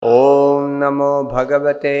ॐ नमो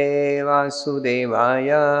भगवते वासुदेवाय।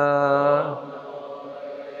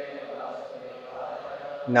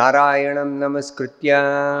 नारायणं नमस्कृत्य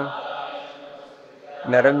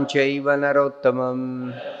नरं चैव नरोत्तमं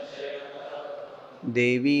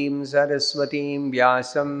देवीं सरस्वतीं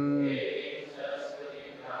व्यासं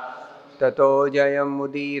ततो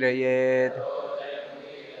जयमुदीरयेत्।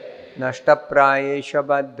 नष्टप्रायेषु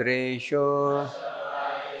भद्रेषु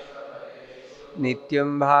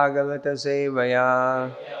नित्यं भागवत सेवया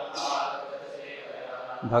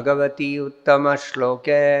Bhagwati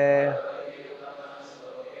उत्तमश्लोके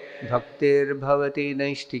भक्तिर्भवति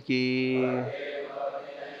नैष्टिकी।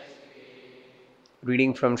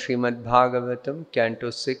 Reading from Srimad Bhagavatam,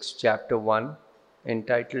 Canto 6, Chapter 1,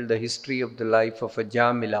 entitled The History of the Life of a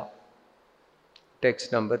Jamila.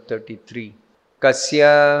 Text number 33.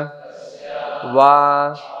 Kasya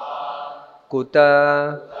va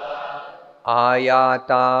kuta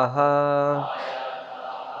ayataha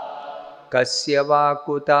kasya va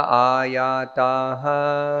kuta ayataha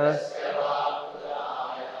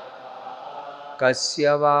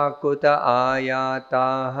kasya va kuta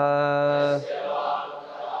ayataha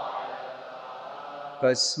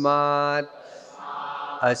kasmat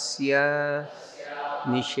asya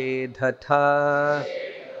nishedhatha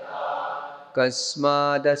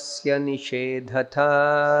kasmadasya nishedhatha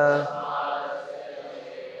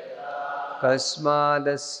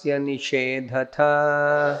kasmadasya nishedhatha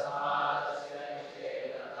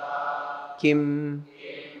kim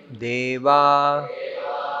deva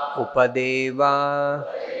upadeva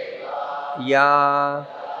ya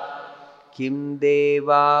kim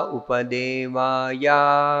deva upadeva ya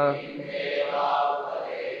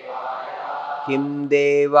kim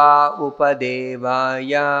deva upadeva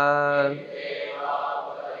ya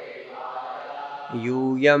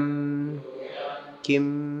yuyam kim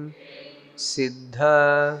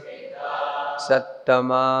siddha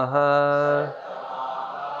sattamaha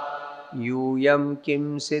yuyam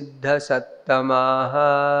kim siddha sattamaha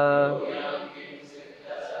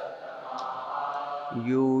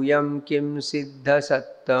yuyam kim siddha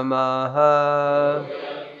sattamaha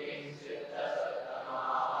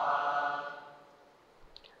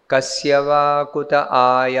kasya va kuta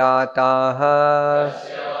ayataha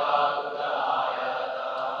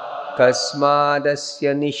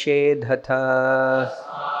kasmadasya nishedhatha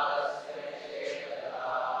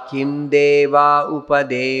kim deva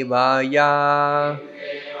upadevaya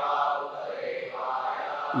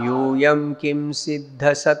yuyam kim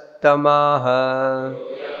siddha sattamaha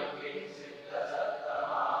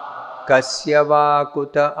kasya va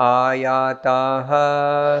kuta ayataha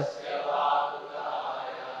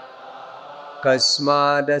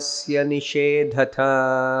kasmadasya nishedhatha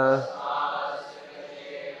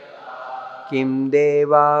kim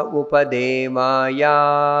deva upadevaya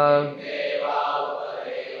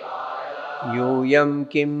yuyam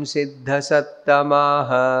kim siddha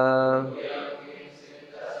sattamaha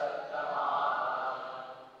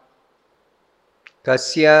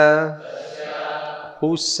kasya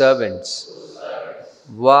whose servants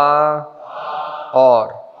va or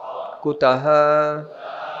kutaha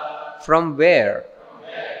from where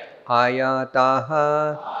ayataha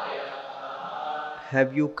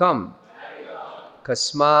have you come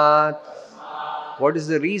kasmat what is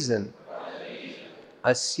the reason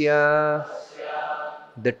asya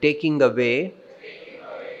the taking away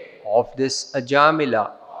of this ajamila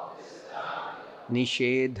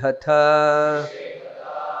nishedhatha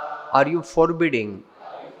are you forbidding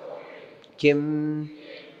kim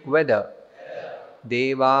whether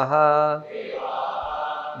devaha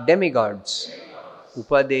demigods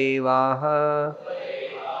upadevaha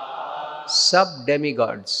sub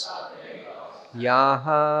demigods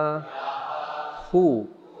yaha who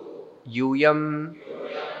yuyam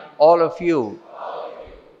all of you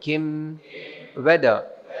kim whether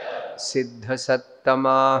siddha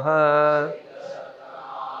sattamaha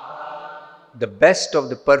the best of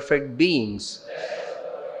the perfect beings,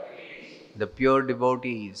 the pure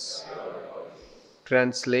devotees.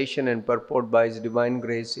 Translation and purport by His Divine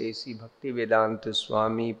Grace A.C. Bhaktivedanta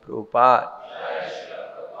Swami Prabhupada.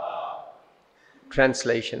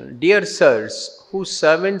 Translation. Dear sirs, whose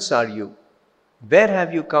servants are you? Where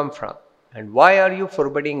have you come from? And why are you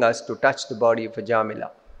forbidding us to touch the body of a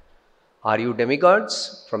Jamila? Are you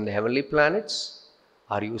demigods from the heavenly planets?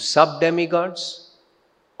 Are you sub-demigods?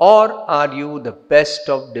 Or are you the best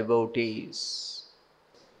of devotees?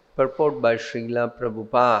 Purport by Srila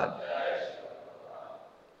Prabhupada.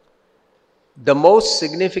 The most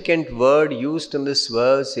significant word used in this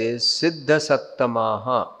verse is Siddha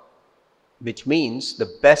Sattamaha, which means the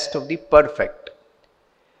best of the perfect.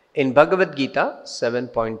 In Bhagavad Gita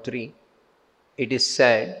 7.3, it is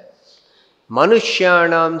said,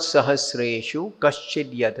 Manushyanam sahasreshu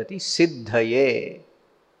kaschid yatati siddhaye.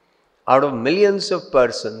 Out of millions of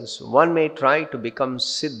persons, one may try to become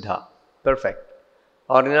siddha, perfect,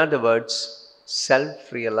 or in other words,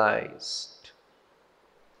 self-realized.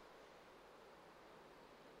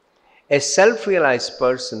 A self-realized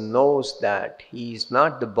person knows that he is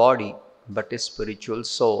not the body but a spiritual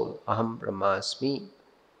soul, aham brahmasmi.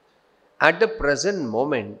 At the present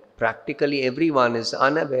moment, practically everyone is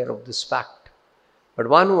unaware of this fact. But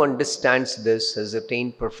one who understands this has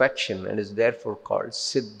attained perfection and is therefore called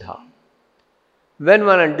siddha. When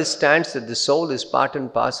one understands that the soul is part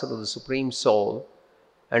and parcel of the Supreme Soul,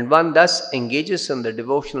 and one thus engages in the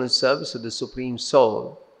devotional service of the Supreme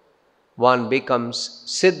Soul, one becomes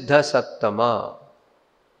Siddha Sattama.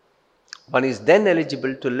 One is then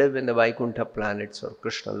eligible to live in the Vaikuntha planets or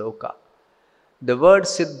Krishna Loka. The word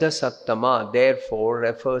Siddha Sattama therefore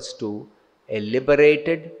refers to a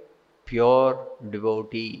liberated, pure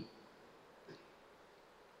devotee.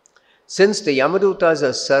 Since the Yamadutas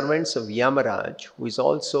are servants of Yamaraj, who is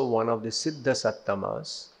also one of the Siddha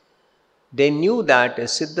Sattamas, they knew that a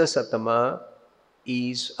Siddha Sattama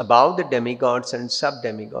is above the demigods and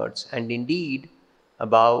sub-demigods, and indeed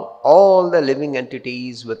above all the living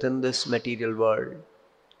entities within this material world.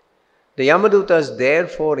 The Yamadutas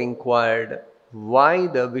therefore inquired why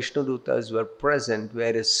the Vishnudutas were present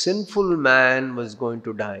where a sinful man was going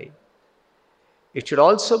to die. It should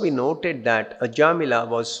also be noted that Ajamila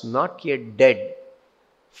was not yet dead,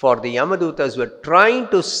 for the Yamadutas were trying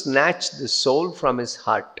to snatch the soul from his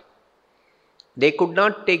heart. They could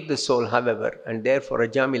not take the soul, however, and therefore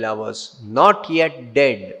Ajamila was not yet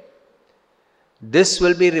dead. This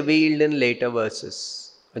will be revealed in later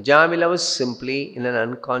verses. Ajamila was simply in an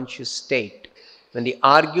unconscious state when the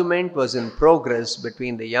argument was in progress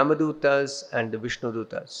between the Yamadutas and the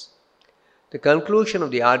Vishnudutas. The conclusion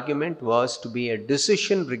of the argument was to be a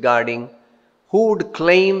decision regarding who would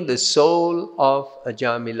claim the soul of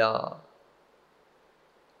Ajamila.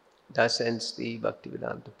 Thus ends the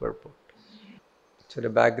Bhaktivedanta purport. So the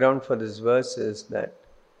background for this verse is that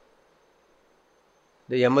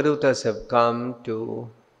the Yamadutas have come to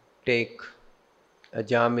take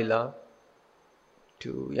Ajamila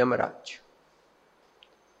to Yamaraj.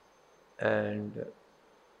 And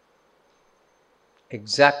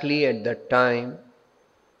exactly at that time,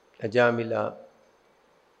 Ajamila,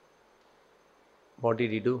 what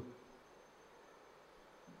did he do?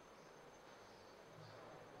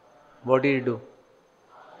 What did he do?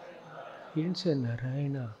 He didn't say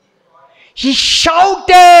Narayana. He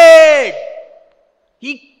shouted!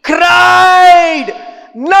 He cried!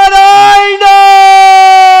 Narayana!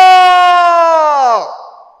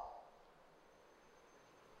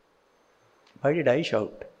 Why did I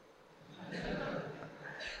shout?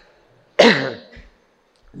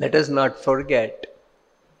 Let us not forget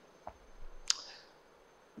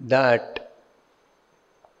that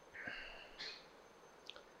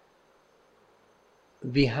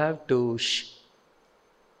we have to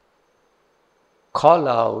call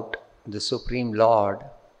out the Supreme Lord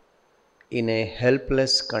in a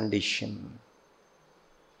helpless condition.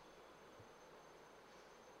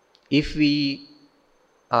 If we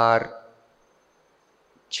are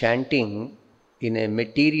chanting in a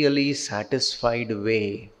materially satisfied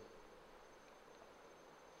way,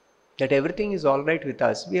 that everything is all right with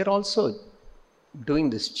us, we are also doing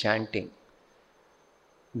this chanting,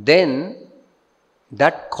 then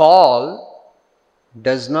that call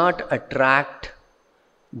does not attract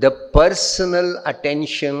the personal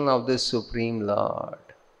attention of the Supreme Lord.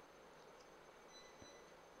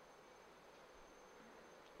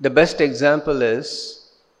 The best example is,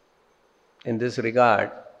 in this regard,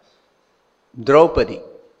 Draupadi.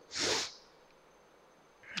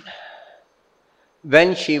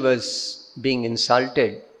 When she was being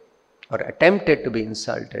insulted or attempted to be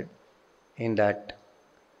insulted in that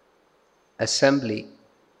assembly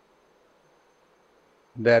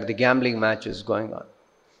where the gambling match is going on.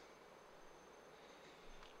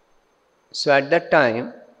 So at that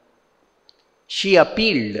time, she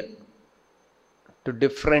appealed to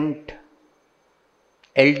different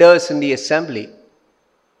elders in the assembly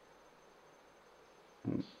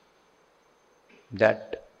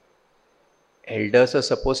that elders are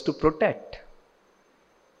supposed to protect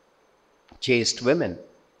chaste women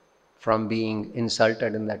from being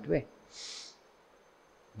insulted in that way.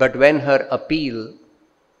 But when her appeal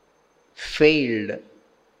failed,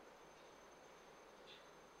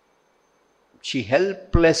 she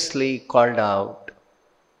helplessly called out,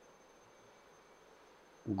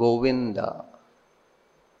 Govinda.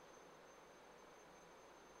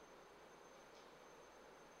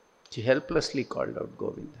 She helplessly called out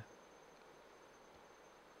Govinda.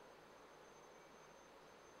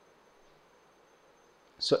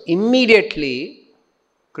 So immediately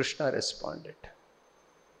Krishna responded.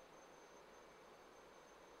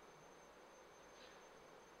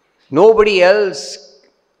 Nobody else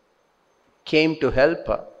came to help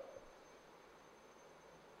her.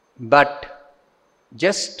 But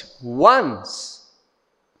just once,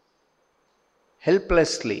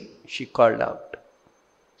 helplessly, she called out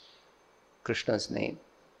Krishna's name.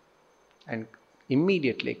 And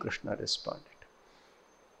immediately Krishna responded.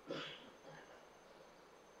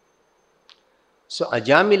 So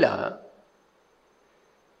Ajamila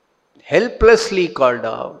helplessly called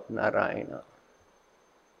out Narayana.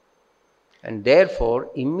 And therefore,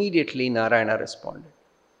 immediately Narayana responded.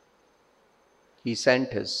 He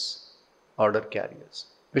sent his order carriers,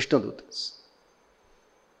 Vishnudutas.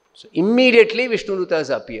 So immediately Vishnudutas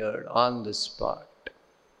appeared on the spot.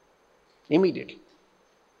 Immediately.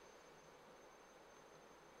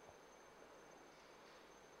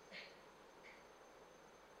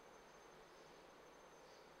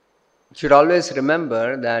 You should always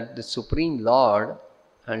remember that the Supreme Lord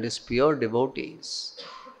and his pure devotees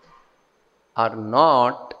are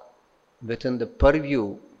not within the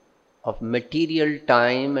purview of material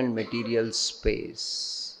time and material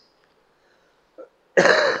space.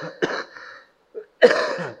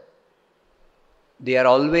 They are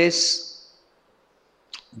always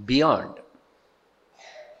beyond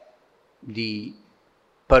the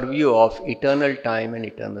purview of eternal time and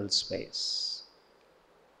eternal space.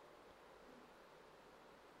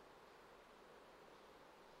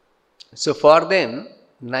 So for them,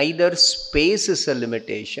 neither space is a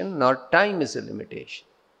limitation nor time is a limitation.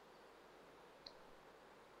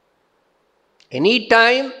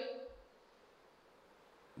 Anytime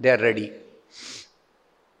they are ready.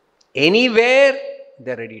 Anywhere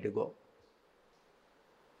they are ready to go.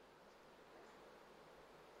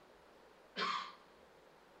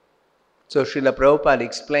 So Srila Prabhupada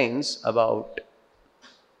explains about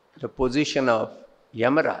the position of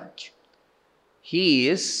Yamaraj. He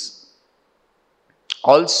is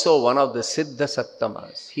also one of the Siddha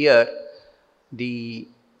Sattamas. Here the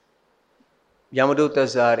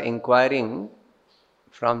Yamadutas are inquiring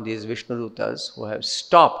from these Vishnudutas who have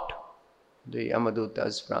stopped the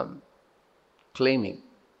Yamadutas from claiming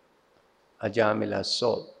Ajamila's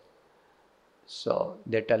soul. So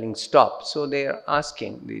they're telling stop. So they are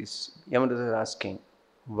asking, these Yamadutas are asking,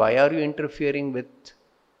 why are you interfering with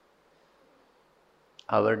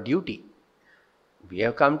our duty? We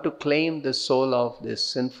have come to claim the soul of this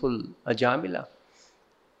sinful Ajamila.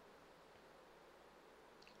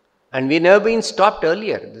 And we never been stopped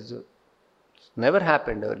earlier. This never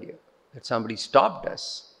happened earlier that somebody stopped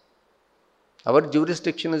us. Our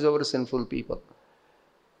jurisdiction is over sinful people.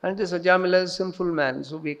 And this Ajamila is a sinful man,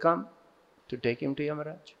 so we come to take him to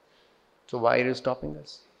Yamaraj. So why are you stopping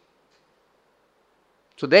us?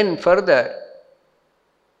 So then further,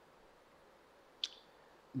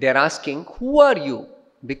 they are asking, who are you?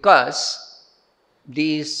 Because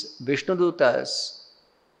these Vishnudutas,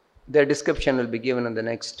 their description will be given in the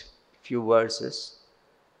next few verses.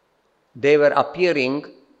 They were appearing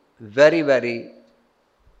very, very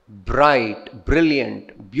bright,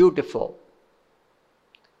 brilliant, beautiful.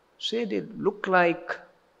 Say they look like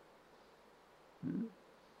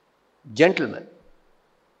gentlemen.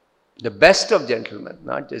 The best of gentlemen,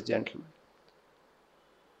 not just gentlemen.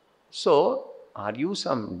 So, are you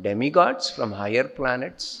some demigods from higher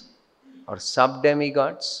planets or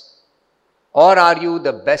sub-demigods? Or are you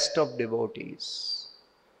the best of devotees?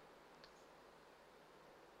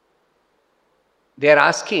 They are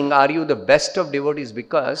asking, are you the best of devotees?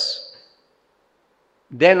 Because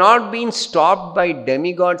they are not being stopped by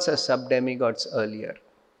demigods or sub-demigods earlier.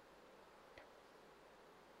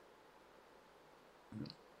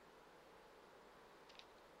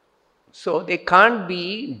 So they can't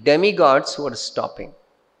be demigods who are stopping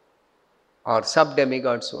or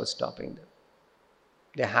sub-demigods who are stopping them.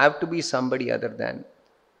 They have to be somebody other than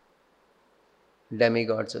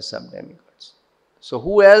demigods or sub-demigods. So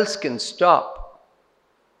who else can stop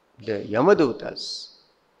the Yamadutas?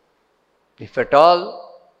 If at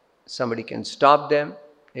all somebody can stop them,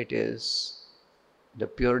 it is the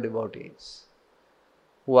pure devotees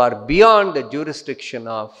who are beyond the jurisdiction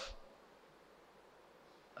of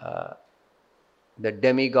the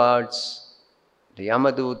demigods, the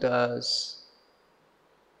Yamadutas,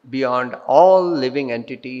 beyond all living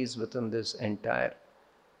entities within this entire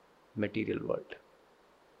material world,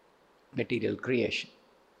 material creation.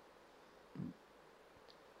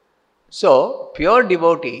 So, pure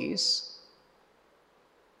devotees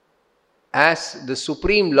as the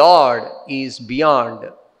Supreme Lord is beyond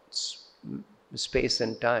space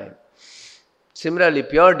and time. Similarly,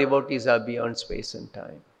 pure devotees are beyond space and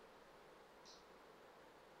time.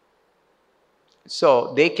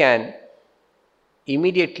 So they can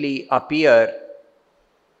immediately appear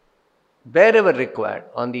wherever required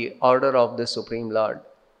on the order of the Supreme Lord.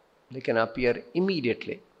 They can appear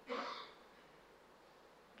immediately,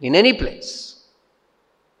 in any place,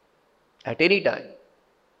 at any time,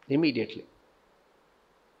 immediately.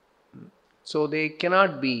 So they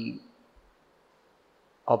cannot be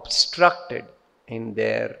obstructed in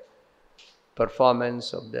their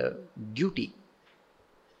performance of the duty.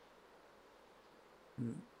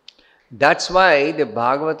 That's why the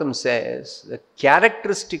Bhagavatam says the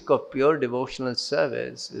characteristic of pure devotional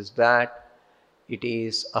service is that it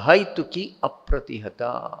is ahaituki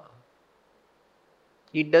apratihata.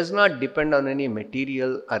 It does not depend on any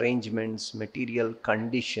material arrangements, material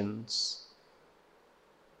conditions.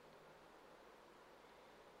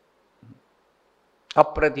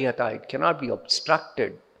 Apratihata, it cannot be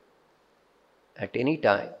obstructed at any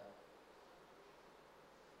time.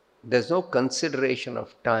 There's no consideration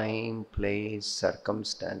of time, place,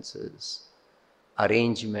 circumstances,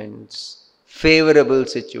 arrangements, favorable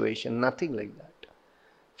situation, nothing like that.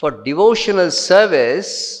 For devotional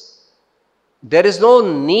service, there is no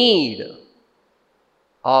need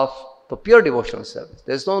of, for pure devotional service,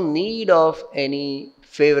 there's no need of any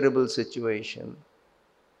favorable situation.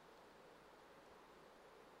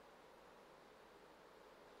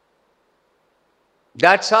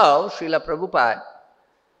 That's how Srila Prabhupada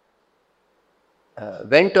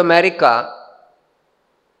went to America,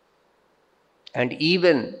 and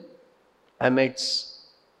even amidst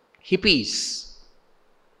hippies,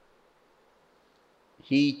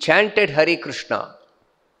 he chanted Hare Krishna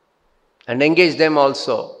and engaged them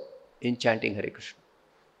also in chanting Hare Krishna,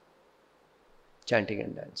 chanting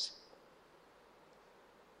and dancing.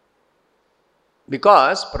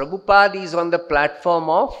 Because Prabhupada is on the platform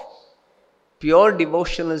of pure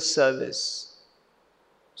devotional service.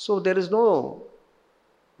 So there is no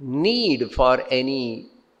need for any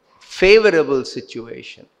favorable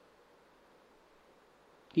situation.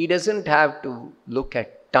 He doesn't have to look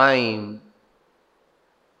at time,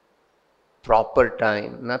 proper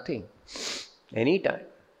time, nothing. Any time,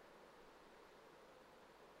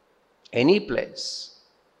 any place,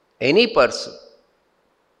 any person.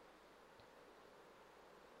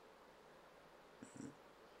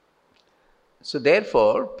 So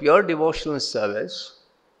therefore, pure devotional service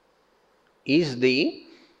is the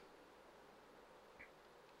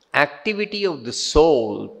activity of the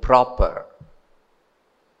soul proper.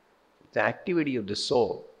 The activity of the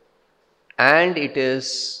soul. And it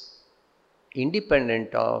is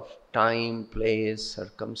independent of time, place,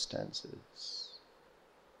 circumstances.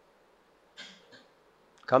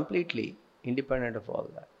 Completely independent of all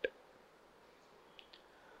that.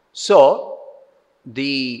 So,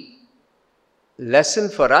 the lesson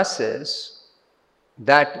for us is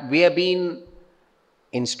that we have been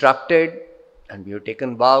instructed and we have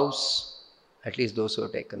taken vows, at least those who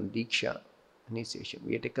have taken Diksha, initiation,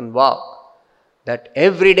 we have taken vow that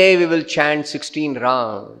every day we will chant 16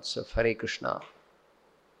 rounds of Hare Krishna.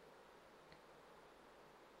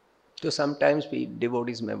 So sometimes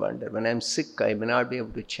devotees may wonder, when I am sick, I may not be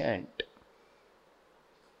able to chant.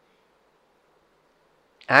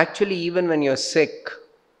 Actually, even when you are sick,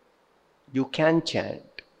 you can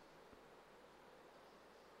chant.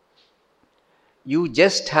 You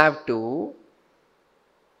just have to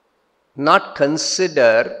not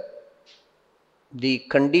consider the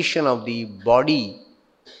condition of the body.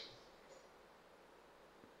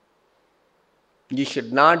 You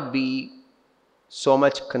should not be so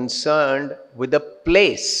much concerned with the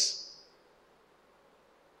place.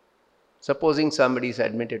 Supposing somebody is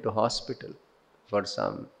admitted to hospital for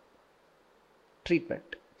some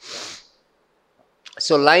treatment.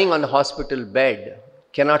 So lying on the hospital bed,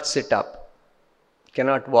 cannot sit up,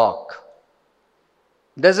 cannot walk.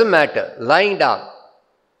 Doesn't matter, lying down.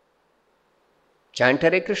 Chant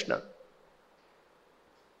Hare Krishna.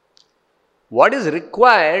 What is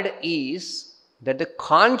required is that the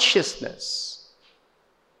consciousness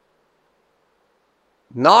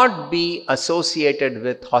not be associated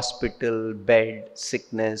with hospital, bed,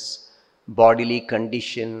 sickness, bodily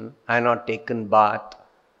condition, I have not taken bath.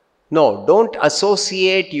 No, don't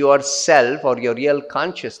associate yourself or your real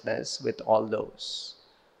consciousness with all those.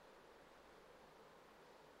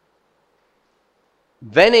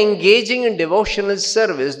 When engaging in devotional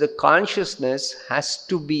service, the consciousness has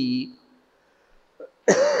to be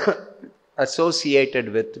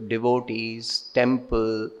associated with devotees,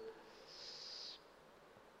 temple,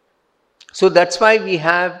 So that's why we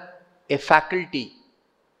have a faculty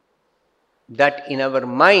that in our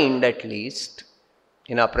mind, at least,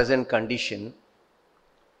 in our present condition,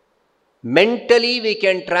 mentally we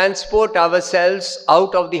can transport ourselves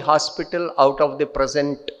out of the hospital, out of the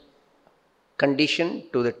present condition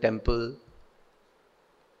to the temple.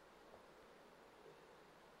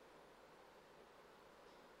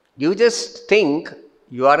 You just think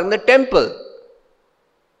you are in the temple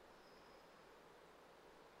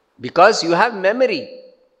because you have memory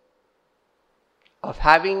of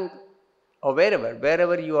having, or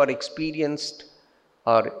wherever you are experienced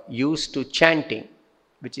or used to chanting,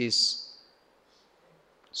 which is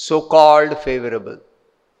so-called favorable.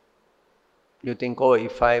 You think, oh,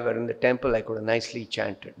 if I were in the temple, I could have nicely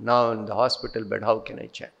chanted. Now in the hospital bed, how can I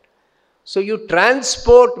chant? So you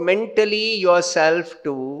transport mentally yourself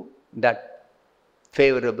to that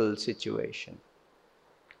favorable situation.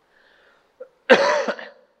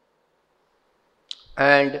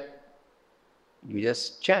 And you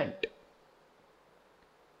just chant.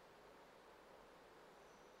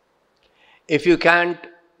 If you can't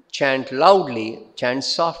chant loudly, chant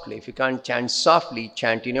softly. If you can't chant softly,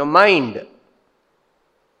 chant in your mind.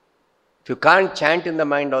 If you can't chant in the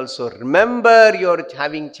mind also, remember you're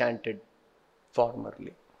having chanted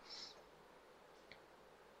formerly.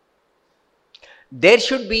 There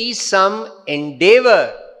should be some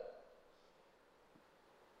endeavor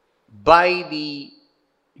by the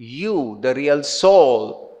real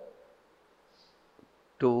soul,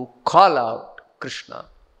 to call out Krishna,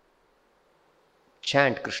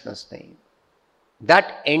 chant Krishna's name.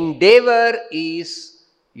 That endeavor is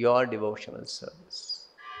your devotional service.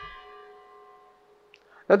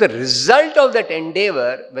 Now the result of that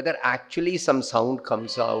endeavor, whether actually some sound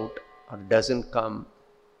comes out or doesn't come,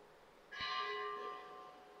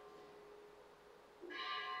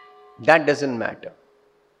 that doesn't matter.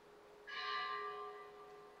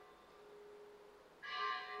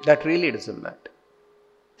 That really doesn't matter.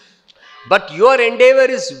 But your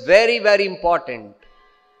endeavor is very, very important.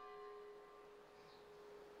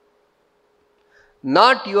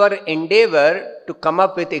 Not your endeavor to come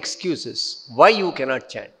up with excuses why you cannot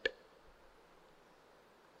chant.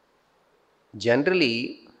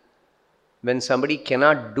 Generally, when somebody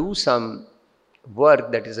cannot do some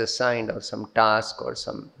work that is assigned, or some task or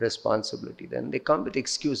some responsibility, then they come with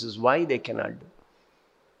excuses why they cannot do.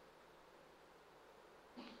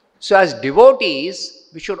 So as devotees,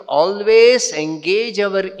 we should always engage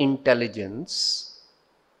our intelligence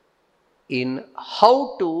in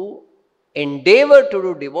how to endeavor to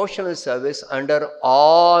do devotional service under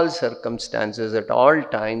all circumstances, at all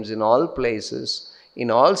times, in all places,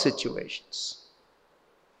 in all situations.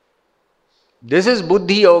 This is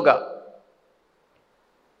Buddhi Yoga.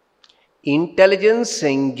 Intelligence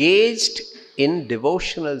engaged in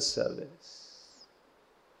devotional service.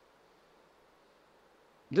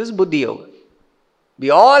 This is Buddhi Yoga. We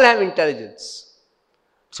all have intelligence.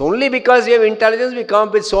 It's only because we have intelligence we come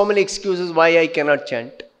up with so many excuses why I cannot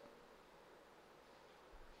chant.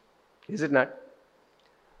 Is it not?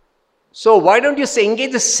 So why don't you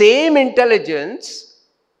engage the same intelligence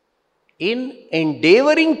in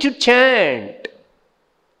endeavoring to chant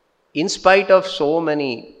in spite of so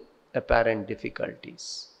many apparent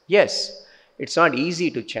difficulties? Yes, it's not easy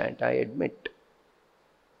to chant, I admit.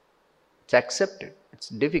 It's accepted. It's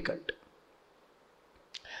difficult.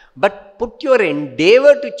 But put your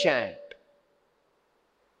endeavor to chant,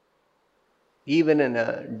 even in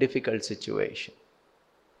a difficult situation.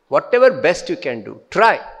 Whatever best you can do,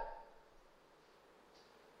 try.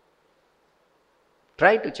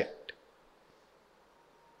 Try to chant.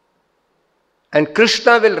 And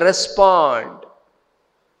Krishna will respond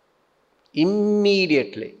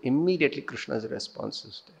immediately. Immediately Krishna's response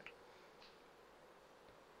is there.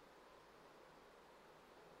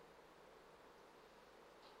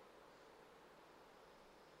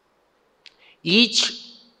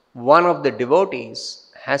 Each one of the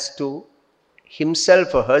devotees has to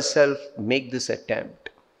himself or herself make this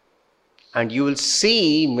attempt. And you will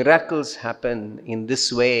see miracles happen in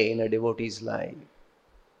this way in a devotee's life.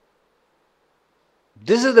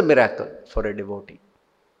 This is the miracle for a devotee.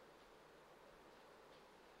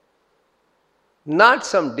 Not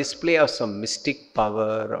some display of some mystic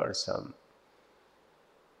power or some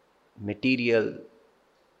material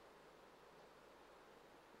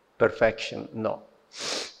perfection. No.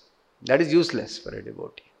 That is useless for a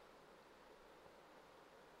devotee.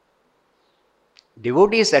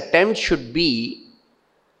 Devotee's attempt should be,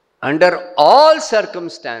 under all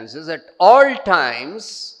circumstances, at all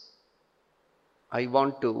times, I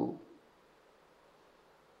want to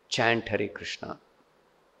chant Hare Krishna.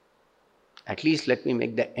 At least let me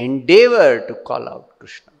make the endeavor to call out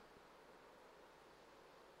Krishna.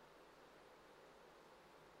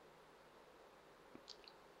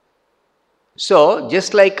 So,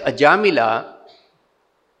 just like Ajamila,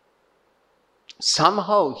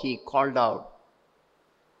 somehow he called out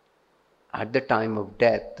at the time of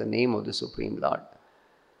death the name of the Supreme Lord.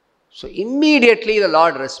 So, immediately the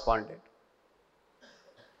Lord responded.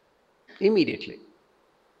 Immediately.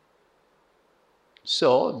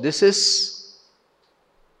 So, this is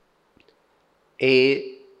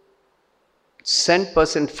a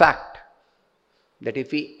 100% fact that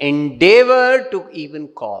if we endeavor to even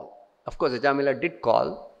call, of course, Ajamila did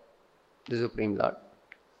call the Supreme Lord.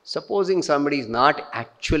 Supposing somebody is not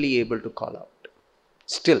actually able to call out,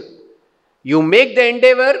 still, you make the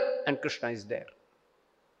endeavor and Krishna is there.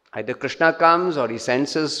 Either Krishna comes or he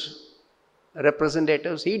sends his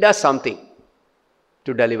representatives, he does something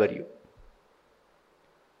to deliver you.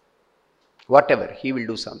 Whatever, he will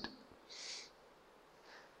do something.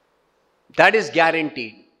 That is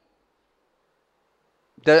guaranteed.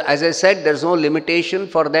 As I said, there is no limitation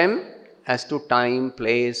for them as to time,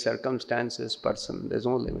 place, circumstances, person. There is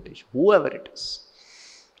no limitation. Whoever it is.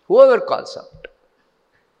 Whoever calls out.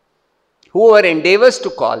 Whoever endeavors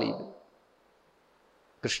to call even.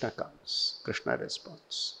 Krishna comes. Krishna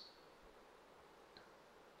responds.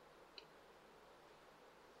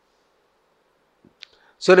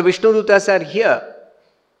 So the Vishnudutas are here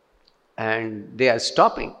and they are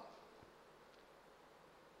stopping.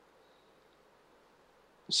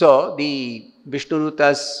 So the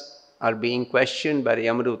Vishnudutas are being questioned by the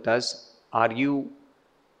Yamadutas. Are you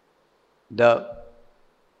the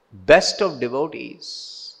best of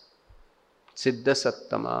devotees? Siddha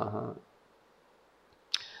Sattamaha.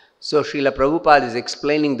 So Srila Prabhupada is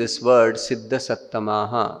explaining this word Siddha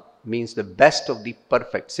Sattamaha means the best of the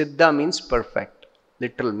perfect. Siddha means perfect,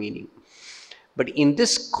 literal meaning. But in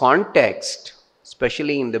this context,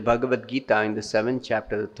 especially in the Bhagavad Gita in the 7th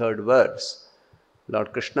chapter, the 3rd verse,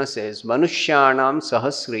 Lord Krishna says, Manushyanam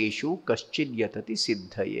sahasreshu kaschid yatati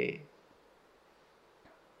siddhaye.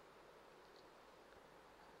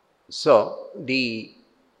 So, the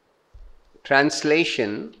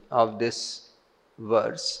translation of this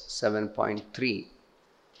verse 7.3,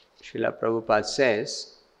 Srila Prabhupada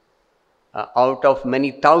says, out of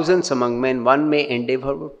many thousands among men, one may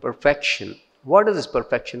endeavor for perfection. What does this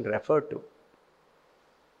perfection refer to?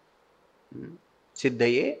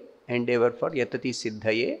 Siddhaye, endeavor for yatati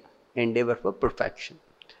siddhaye, endeavor for perfection.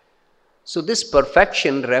 So this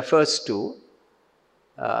perfection refers to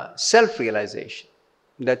self-realization.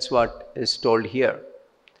 That's what is told here.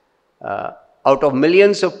 Out of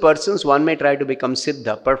millions of persons, one may try to become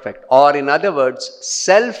siddha, perfect, or in other words,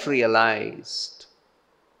 self-realized.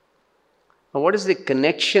 Now, what is the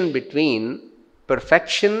connection between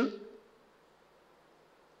perfection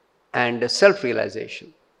and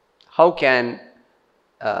self-realization? How can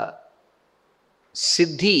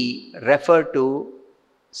siddhi refer to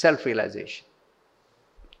self-realization?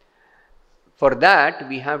 For that,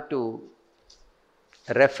 we have to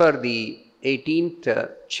refer the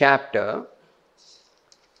 18th chapter,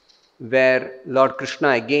 where Lord Krishna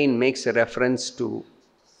again makes a reference to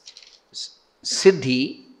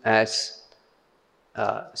siddhi as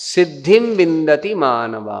siddhim vindati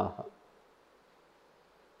manavaha.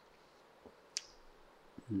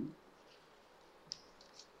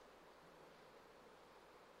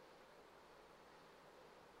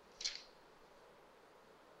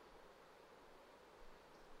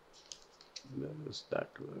 Where is that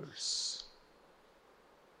verse?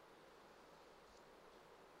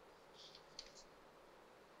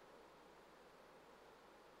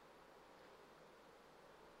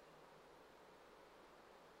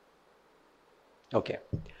 Okay.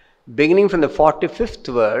 Beginning from the 45th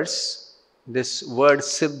verse, this word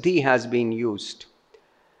siddhi has been used.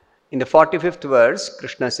 In the 45th verse,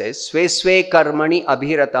 Krishna says, Sve sve karmani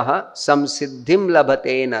abhirataha samsiddhim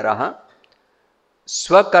labhate naraha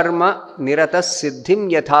swakarma niratas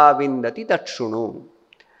siddhim yatha vindati tatshunu.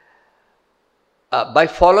 By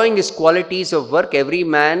following his qualities of work, every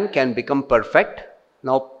man can become perfect.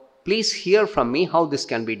 Now, please hear from me how this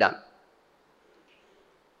can be done.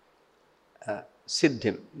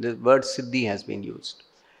 Siddhim, the word siddhi has been used.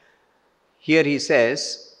 Here he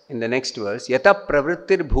says in the next verse, Yata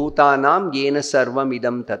pravrittir bhutanam yena sarvam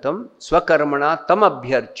idam tatam swakarmana tam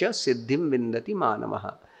abhyarcha siddhim vindati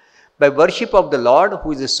manavaha. By worship of the Lord,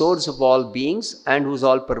 who is the source of all beings and who is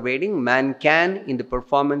all pervading, man can, in the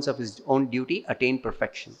performance of his own duty, attain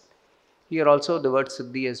perfection. Here also the word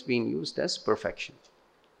siddhi has been used as perfection.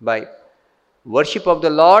 By worship of the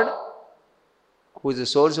Lord, who is the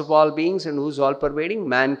source of all beings and who is all pervading,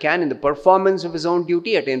 man can, in the performance of his own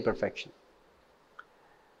duty, attain perfection.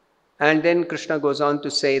 And then Krishna goes on to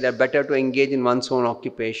say that better to engage in one's own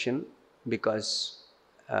occupation, because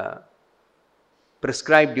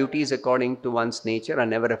prescribed duties according to one's nature are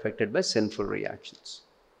never affected by sinful reactions.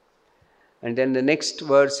 And then the next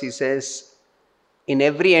verse he says, in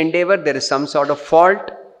every endeavor there is some sort of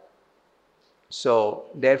fault. So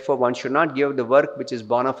therefore one should not give the work which is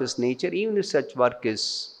born of his nature, even if such work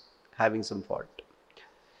is having some fault.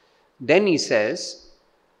 Then he says,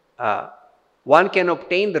 one can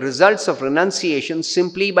obtain the results of renunciation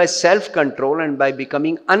simply by self-control and by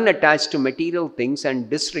becoming unattached to material things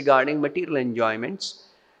and disregarding material enjoyments.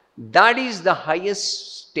 That is the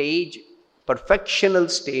highest stage, perfectional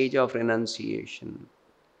stage of renunciation.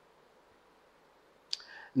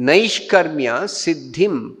 Naishkarmya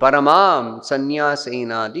siddhim paramam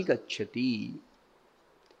sannyasena gacchati.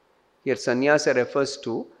 Here sannyasa refers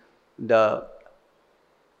to the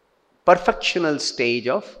perfectional stage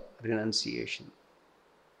of renunciation.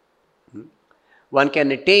 One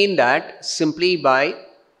can attain that simply by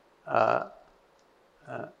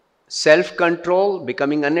self-control,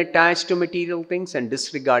 becoming unattached to material things and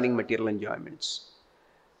disregarding material enjoyments.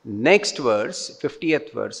 Next verse,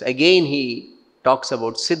 50th verse, again he talks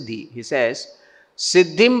about siddhi. He says,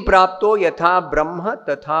 siddhim prapto yatha brahma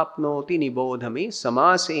tathapnoti nibodhame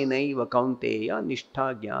samasenaiva kaunteya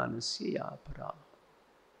nishtha jnanasya yapara.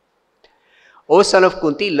 O son of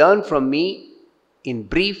Kunti, learn from me in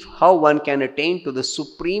brief how one can attain to the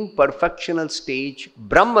supreme perfectional stage,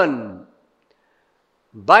 Brahman,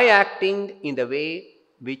 by acting in the way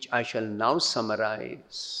which I shall now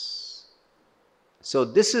summarize. So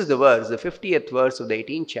this is the verse, the 50th verse of the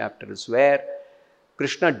 18th chapter, is where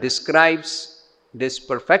Krishna describes this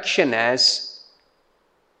perfection as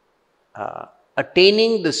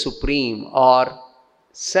attaining the supreme or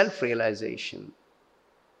self-realization.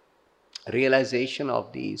 Realization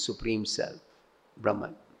of the Supreme Self,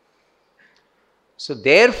 Brahman. So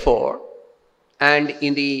therefore, and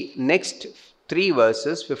in the next three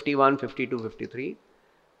verses, 51, 52, 53,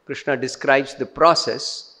 Krishna describes the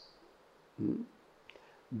process,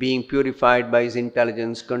 being purified by his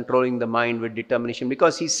intelligence, controlling the mind with determination,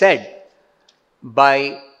 because he said,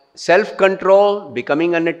 by self-control,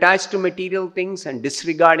 becoming unattached to material things and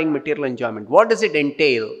disregarding material enjoyment. What does it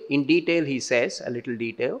entail? In detail, he says, a little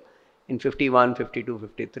detail, in 51, 52,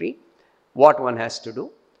 53, what one has to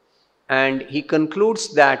do. And he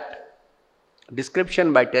concludes that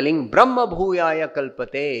description by telling, Brahma bhuyaya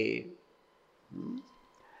kalpate.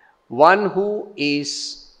 One who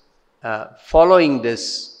is following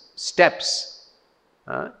these steps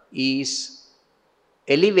is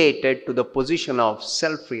elevated to the position of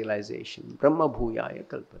self-realization. Brahma bhuyaya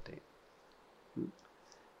kalpate.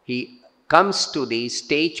 He comes to the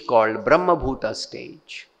stage called Brahma bhuta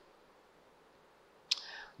stage.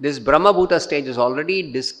 This Brahma bhuta stage is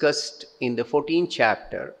already discussed in the 14th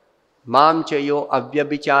chapter. Mam chayo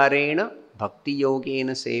avyabhicharena bhakti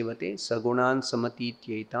yogena sevate sagunan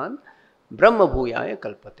samatityetan Brahma bhuyaya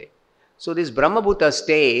kalpate. So this Brahma bhuta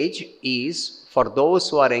stage is for those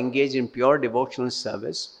who are engaged in pure devotional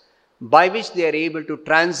service, by which they are able to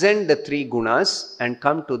transcend the three gunas and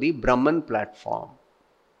come to the Brahman platform.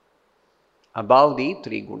 Above the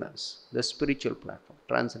three gunas, the spiritual platform,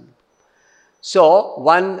 transcendent. So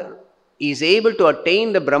one is able to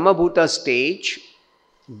attain the Brahma bhuta stage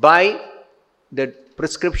by the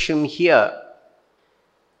prescription here.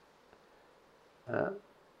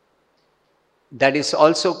 That is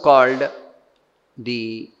also called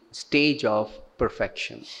the stage of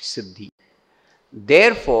perfection, siddhi.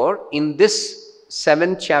 Therefore, in this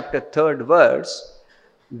 7th chapter, 3rd verse,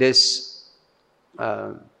 this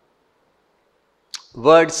word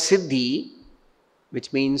siddhi,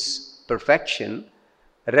 which means perfection,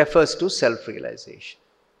 refers to self-realization.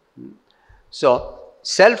 So,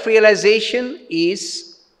 self-realization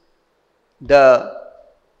is the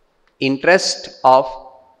interest of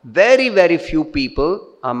very, very few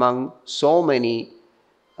people among so many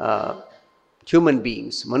human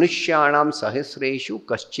beings. Manushyanam sahasreshu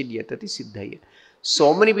kaschid yatati siddhaya.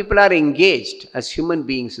 So many people are engaged as human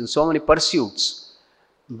beings in so many pursuits.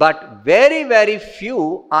 But very, very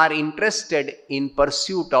few are interested in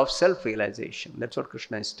pursuit of self-realization. That's what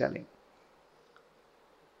Krishna is telling.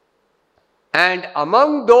 And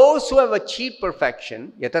among those who have achieved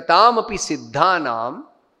perfection, yatatam api siddhanam,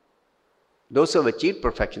 those who have achieved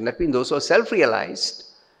perfection, that means those who are self-realized,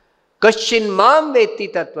 kaschin mam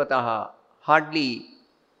vetti tattvataha, hardly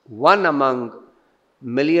one among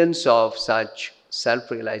millions of such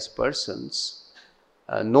self-realized persons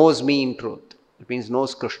knows me in truth. It means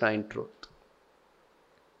knows Krishna in truth.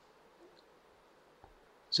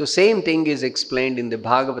 So same thing is explained in the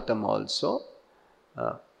Bhagavatam also.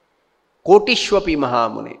 Kotishvapi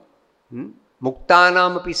Mahamune.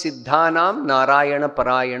 Muktanam api siddhanam narayana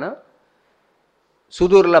parayana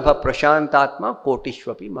sudurlabha prashantatma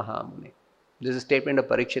kotishvapi Mahamune. This is a statement of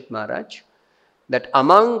Parikshit Maharaj, that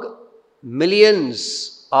among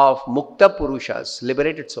millions of Mukta Purushas,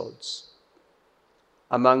 liberated souls,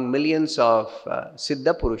 among millions of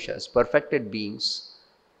Siddha Purushas, perfected beings,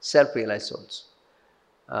 self-realized souls,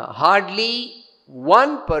 hardly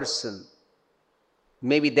one person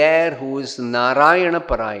may be there who is Narayana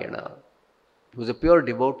Parayana, who is a pure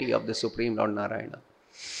devotee of the Supreme Lord Narayana,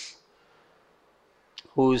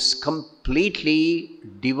 who is completely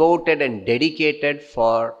devoted and dedicated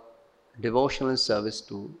for devotional service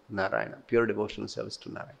to Narayana, pure devotional service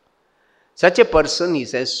to Narayana. Such a person, he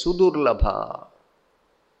says, Sudurlabha.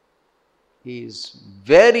 He is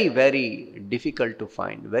very, very difficult to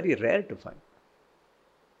find, very rare to find.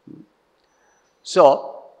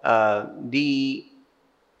 So, the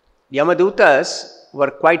Yamadutas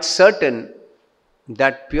were quite certain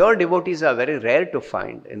that pure devotees are very rare to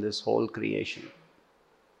find in this whole creation.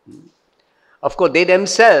 Of course, they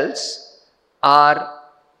themselves are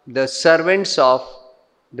the servants of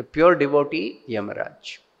the pure devotee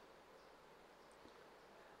Yamaraj.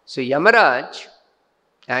 So Yamaraj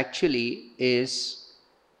actually is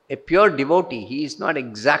a pure devotee. He is not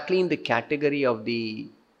exactly in the category of the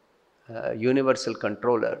universal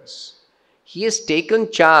controllers. He has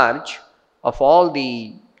taken charge of all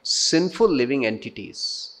the sinful living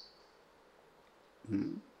entities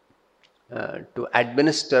to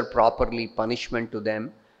administer properly punishment to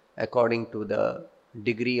them according to the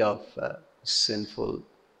degree of sinful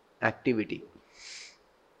activity.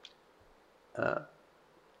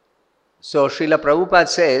 So Srila Prabhupada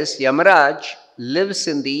says Yamaraj lives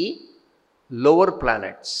in the lower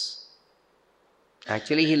planets.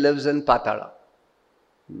 Actually, he lives in Patala,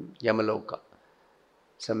 Yamaloka,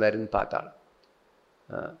 somewhere in Patala.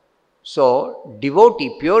 So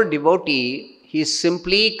devotee, pure devotee, he is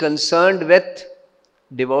simply concerned with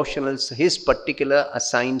devotional, his particular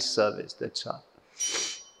assigned service, that's all.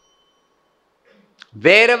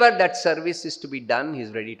 Wherever that service is to be done, he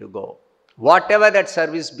is ready to go. Whatever that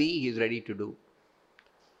service be, he is ready to do.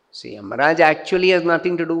 See, Yamaraj actually has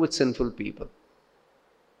nothing to do with sinful people.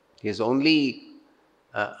 His only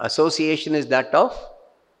association is that of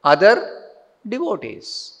other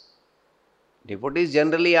devotees. Devotees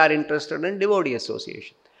generally are interested in devotee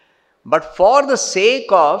association. But for the sake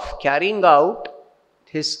of carrying out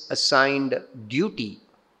his assigned duty,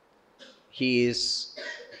 he is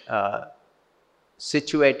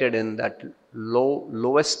situated in that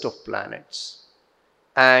lowest of planets.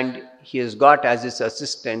 And he has got as his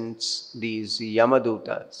assistants these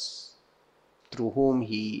Yamadutas, through whom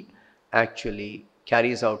he actually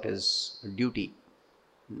carries out his duty.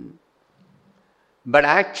 But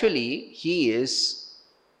actually, he is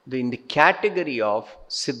in the category of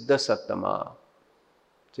Siddha Sattama.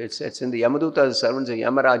 So it's in the Yamadutas, servants of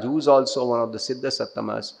Yamaraj, who is also one of the Siddha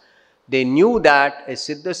Sattamas. They knew that a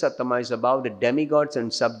Siddha Sattama is above the demigods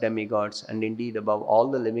and sub-demigods, and indeed above all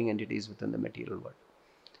the living entities within the material world.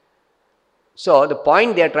 So the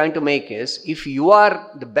point they are trying to make is, if you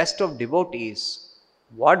are the best of devotees,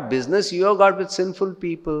 what business you have got with sinful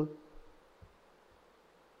people?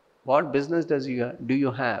 What business do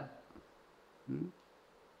you have?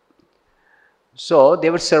 So they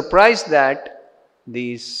were surprised that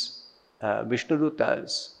these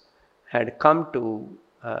Vishnudutas had come to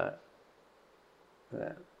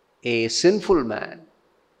a sinful man,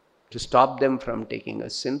 to stop them from taking a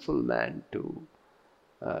sinful man to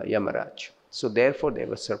Yamaraj. So therefore they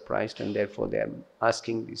were surprised, and therefore they are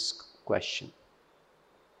asking this question.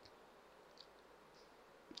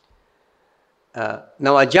 Now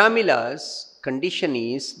Ajamila's condition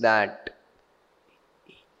is that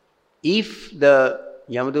if the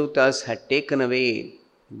Yamadutas had taken away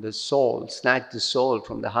the soul, snatched the soul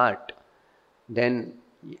from the heart, then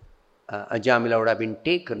Ajamila would have been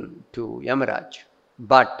taken to Yamaraj.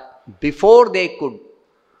 But before they could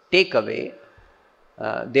take away,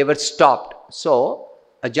 they were stopped. So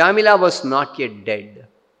Ajamila was not yet dead.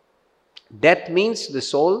 Death means the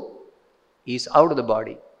soul is out of the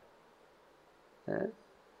body.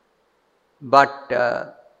 But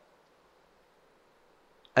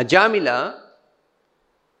Ajamila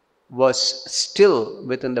was still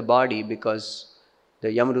within the body because the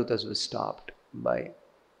Yamadutas were stopped by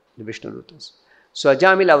the Vishnudutas. So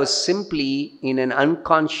Ajamila was simply in an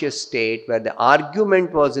unconscious state where the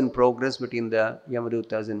argument was in progress between the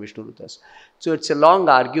Yamadutas and Vishnudutas. So it's a long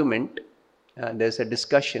argument. There's a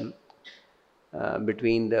discussion.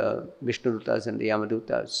 between the Vishnudutas and the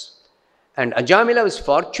Yamadutas. And Ajamila was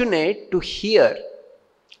fortunate to hear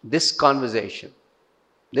this conversation,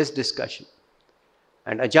 this discussion.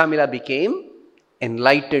 And Ajamila became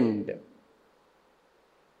enlightened.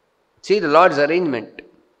 See the Lord's arrangement.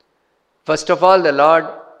 First of all, the Lord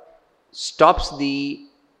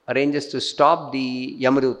arranges to stop the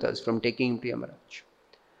Yamadutas from taking him to Yamaraj.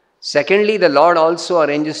 Secondly, the Lord also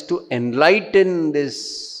arranges to enlighten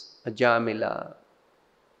this Ajamila.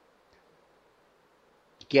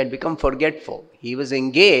 He had become forgetful. He was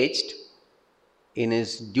engaged in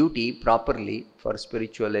his duty properly for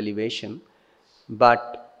spiritual elevation,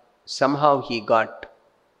 but somehow he got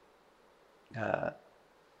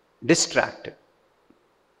distracted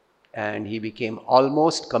and he became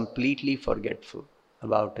almost completely forgetful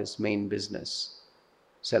about his main business,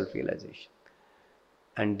 self-realization.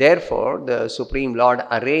 And therefore, the Supreme Lord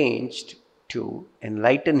arranged to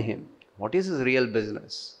enlighten him. What is his real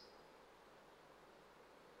business?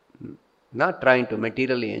 Not trying to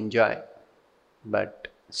materially enjoy, but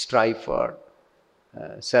strive for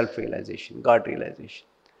self-realization, God realization.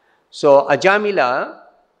 So Ajamila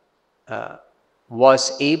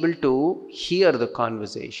was able to hear the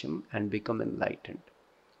conversation and become enlightened.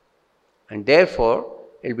 And therefore,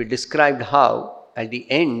 it will be described how at the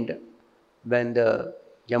end, when the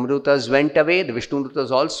Yamadutas went away, the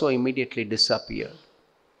Vishnudutas also immediately disappeared.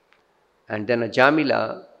 And then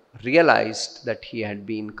Ajamila realized that he had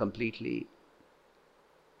been completely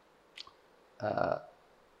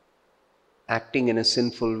acting in a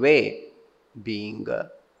sinful way, being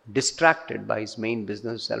distracted by his main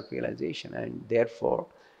business, self-realization, and therefore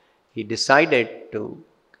he decided to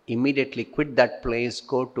immediately quit that place,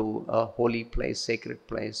 go to a holy place, sacred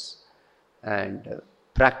place, and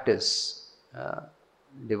practice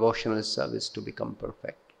devotional service to become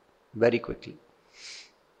perfect very quickly.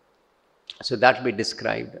 So that will be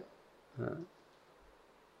described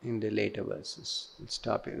in the later verses. We'll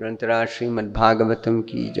stop here. Grantara Srimad Bhagavatam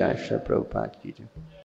ki jai, Shri Prabhupada ki jai.